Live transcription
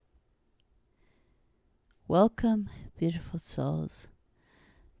Welcome, beautiful souls,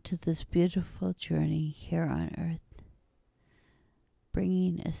 to this beautiful journey here on earth,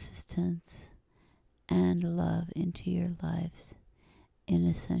 bringing assistance and love into your lives in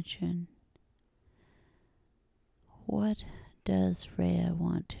ascension. What does Raya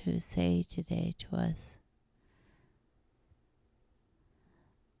want to say today to us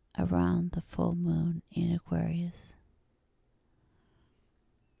around the full moon in Aquarius?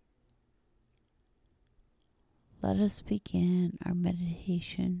 Let us begin our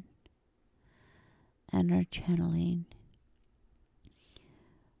meditation and our channeling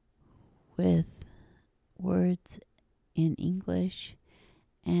with words in English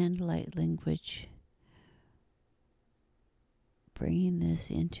and light language, bringing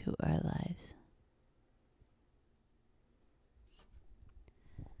this into our lives.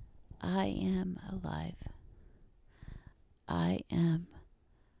 I am alive. I am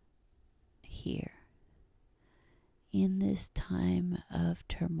here. In this time of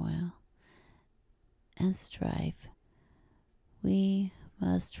turmoil and strife, we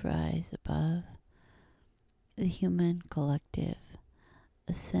must rise above the human collective,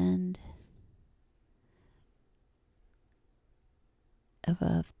 ascend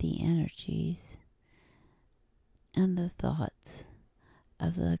above the energies and the thoughts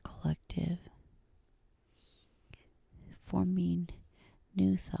of the collective, forming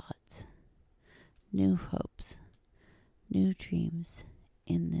new thoughts, new hopes, new dreams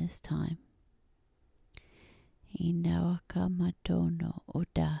in this time. Inawaka matono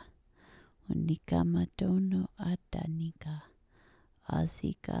oda, unika matono adanika,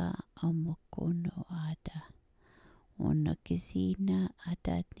 azika amokono ada, onokizina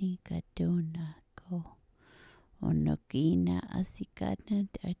adanika dona ko, onokina asikana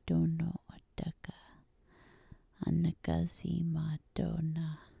dadono adaka, anakazi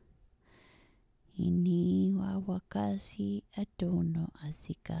madona. Ini wawakazi adono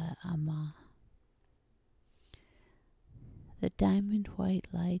asika ama. The diamond white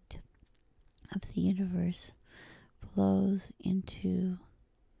light of the universe flows into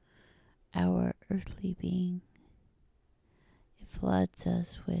our earthly being. It floods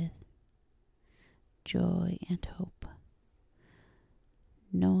us with joy and hope,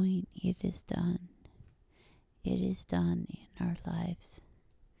 knowing it is done. It is done in our lives.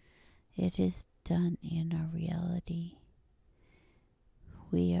 It is done in our reality.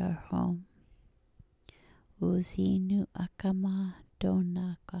 We are home. Uzinu akama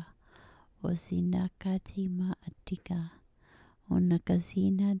donaka, ozinakatima atika,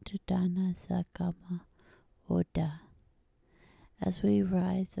 onakazina dudana zakama oda. As we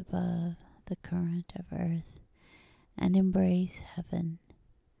rise above the current of earth and embrace heaven,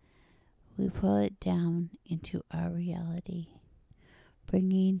 we pull it down into our reality,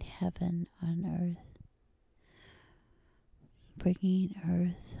 bringing heaven on earth, bringing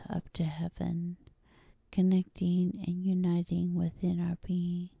earth up to heaven, connecting and uniting within our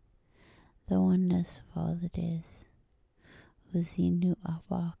being, the oneness of all that is. Uzinu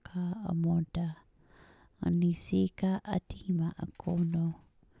awaka amonda, onisika atima akono,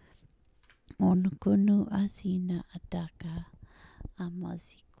 onukunu azina ataka,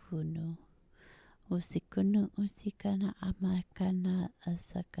 amazikunu, usikunu usikana amakana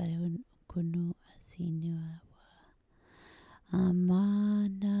asakayun kunu azinu.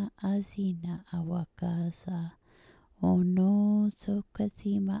 Amana azina awakaza, ono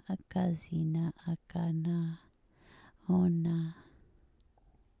sokazima akazina akana, ona.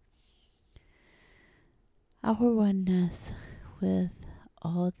 Our oneness with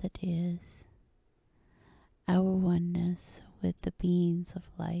all that is, our oneness with the beings of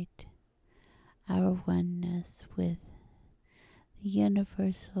light, our oneness with the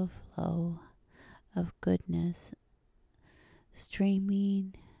universal flow of goodness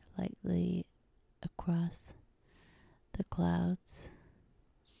streaming lightly across the clouds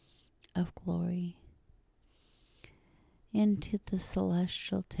of glory into the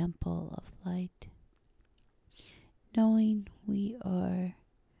celestial temple of light, knowing we are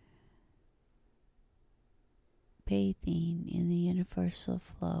bathing in the universal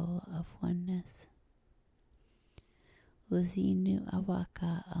flow of oneness. Uzinu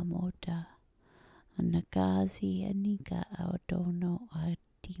awaka amoda, anagazi anika aodono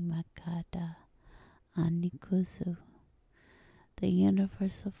adimakada anikuzu. The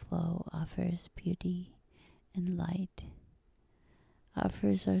universal flow offers beauty and light,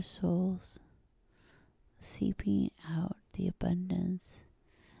 offers our souls, seeping out the abundance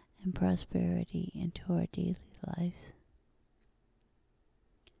and prosperity into our daily lives.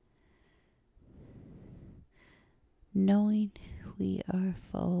 Knowing we are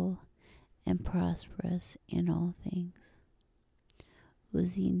full and prosperous in all things.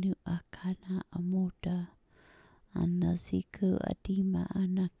 Uzinu akana amuta anaziku adima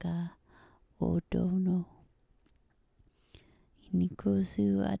anaka odono.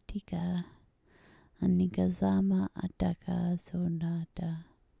 Inikuzu atika anikazama ataka zonata.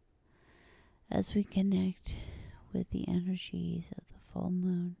 As we connect with the energies of the full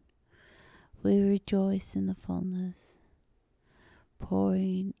moon, we rejoice in the fullness,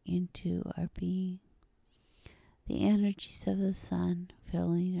 pouring into our being. The energies of the sun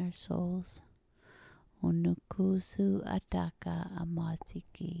filling our souls. Onukusu ataka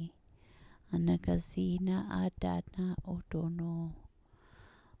amatiki. Anakazina adana odono.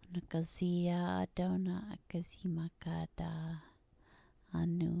 Anakazia adona akazimakada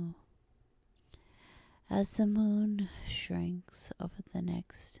anu. As the moon shrinks over the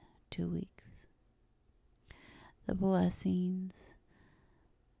next 2 weeks, the blessings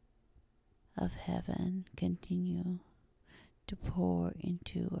of heaven continue to pour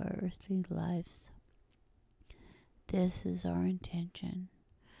into our earthly lives. This is our intention.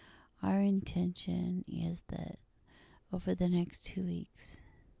 Our intention is that over the next 2 weeks,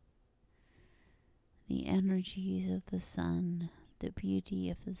 the energies of the sun, the beauty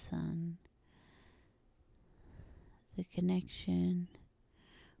of the sun, the connection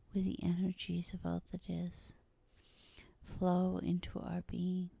with the energies of all that is, flow into our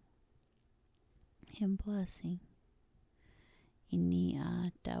being in blessing.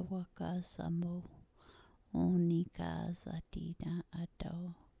 Inia dawaka samo onika zatina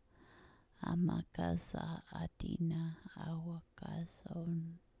ado amakaza adina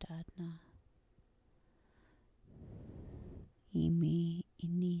awakazondana imi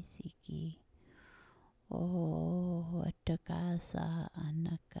inisiki o atakasa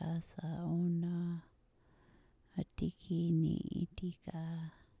anakasa ona atiki ni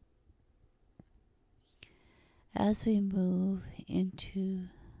itika. As we move into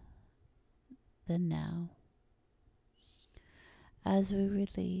the now, as we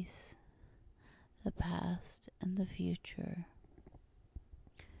release the past and the future,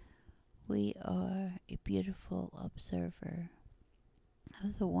 we are a beautiful observer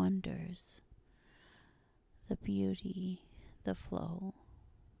of the wonders, the beauty, the flow.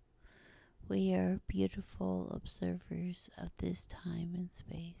 We are beautiful observers of this time and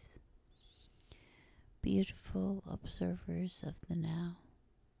space, beautiful observers of the now.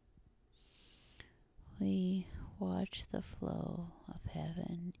 We watch the flow of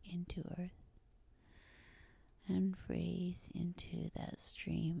heaven into earth and raise into that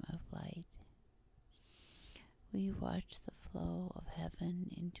stream of light. We watch the flow of heaven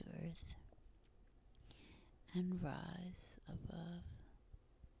into earth and rise above.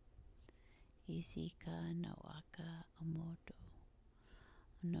 Isika nawaka amoto,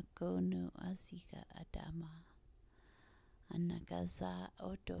 onakonu asika adama, anakaza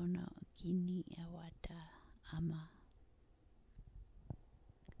otono kini awata ama.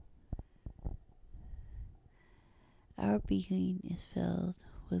 Our being is filled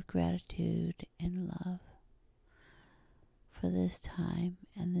with gratitude and love for this time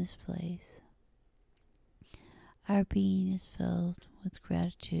and this place. Our being is filled with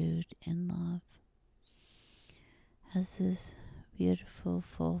gratitude and love as this beautiful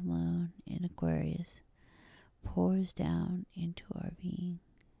full moon in Aquarius pours down into our being.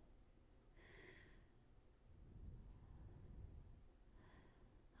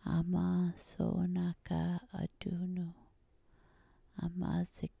 Ama sonaka aduno, ama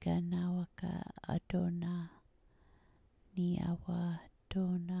sikanawaka adona, niawa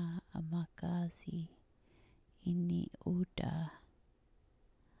dona amakazi, ini uda,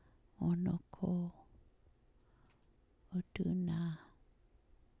 onoko, uduna,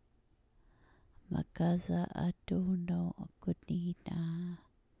 makaza aduno akudina,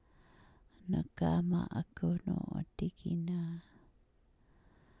 nakama akuno atikina,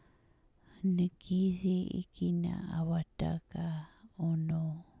 Nikizi ikina awataka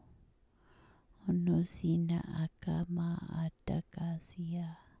ono. Ono sina akama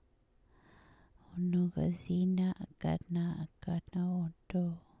atakasia. Ono gazina akana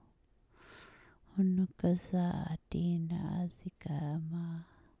onto. Ono kaza atina azikama.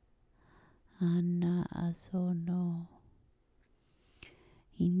 Ana asono.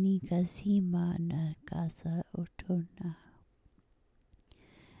 Ini kazima na kaza otona.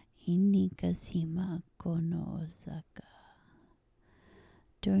 Inikasima kono Osaka.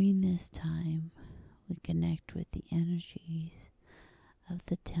 During this time, we connect with the energies of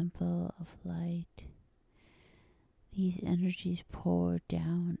the Temple of Light. These energies pour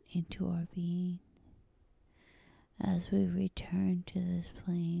down into our being. As we return to this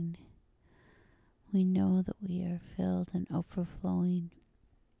plane, We know that we are filled and overflowing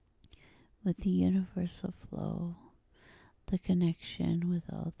with the universal flow, the connection with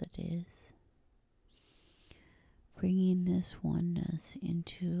all that is, bringing this oneness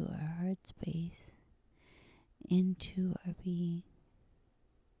into our heart space, into our being.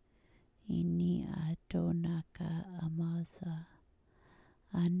 Ini adonaka amasa,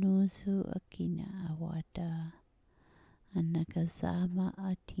 anuzu akina awada, anakazama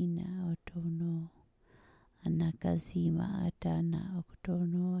atina otono, anakazima atana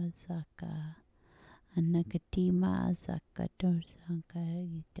otono azaka, anakatima azaka dozanka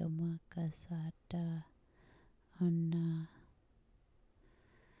itomaka sata ona.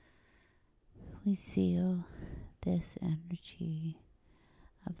 We seal this energy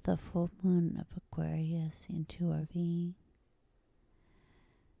of the full moon of Aquarius into our being.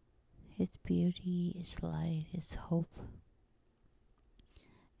 Its beauty, its light, its hope.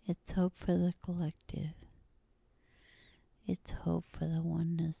 It's hope for the collective. It's hope for the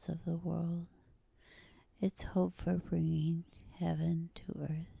oneness of the world. It's hope for bringing heaven to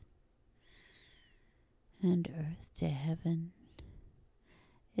earth and earth to heaven.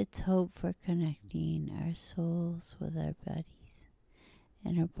 It's hope for connecting our souls with our bodies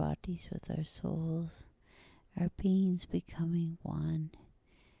and our bodies with our souls, our beings becoming one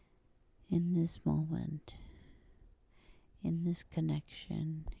in this moment, in this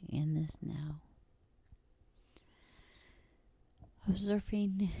connection, in this now.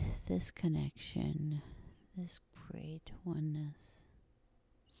 Observing this connection, this great oneness,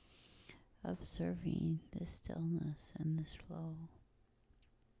 observing the stillness and the flow,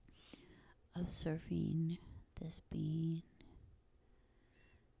 observing this being,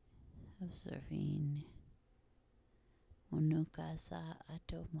 observing Unukasa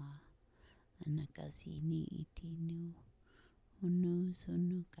Atoma, Anakazini Itinu,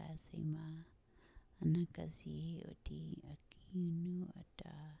 Unukazima, Anakazi Oti Akinu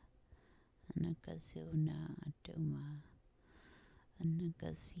Ata, Anakazuna Atoma,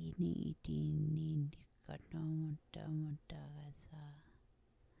 Anakazini Itini Nikano Tamatagaza,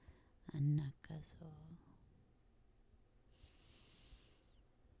 Anakazo.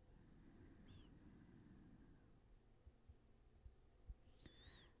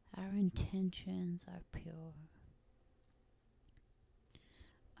 Our intentions are pure.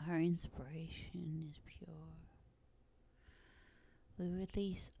 Our inspiration is pure. We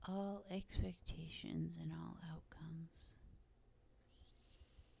release all expectations and all outcomes.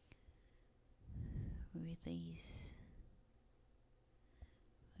 We release.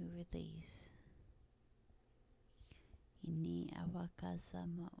 Ini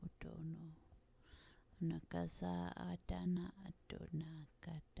awakazama utono. Nakaza adana adona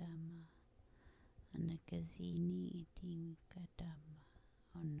katama. Anakazini idini katama.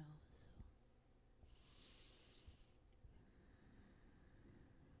 Oh no.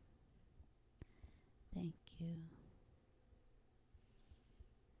 Thank you.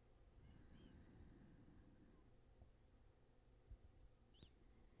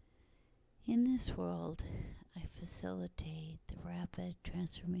 In this world, I facilitate the rapid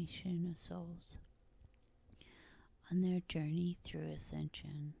transformation of souls on their journey through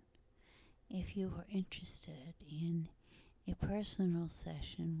ascension. If you are interested in a personal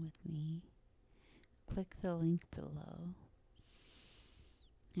session with me, click the link below,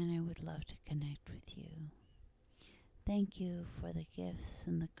 and I would love to connect with you. Thank you for the gifts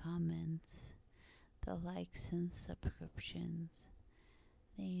and the comments, the likes and subscriptions.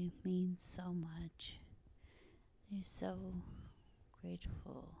 They mean so much. They're so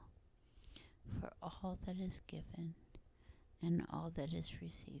grateful for all that is given and all that is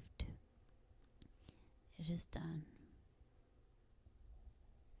received. It is done.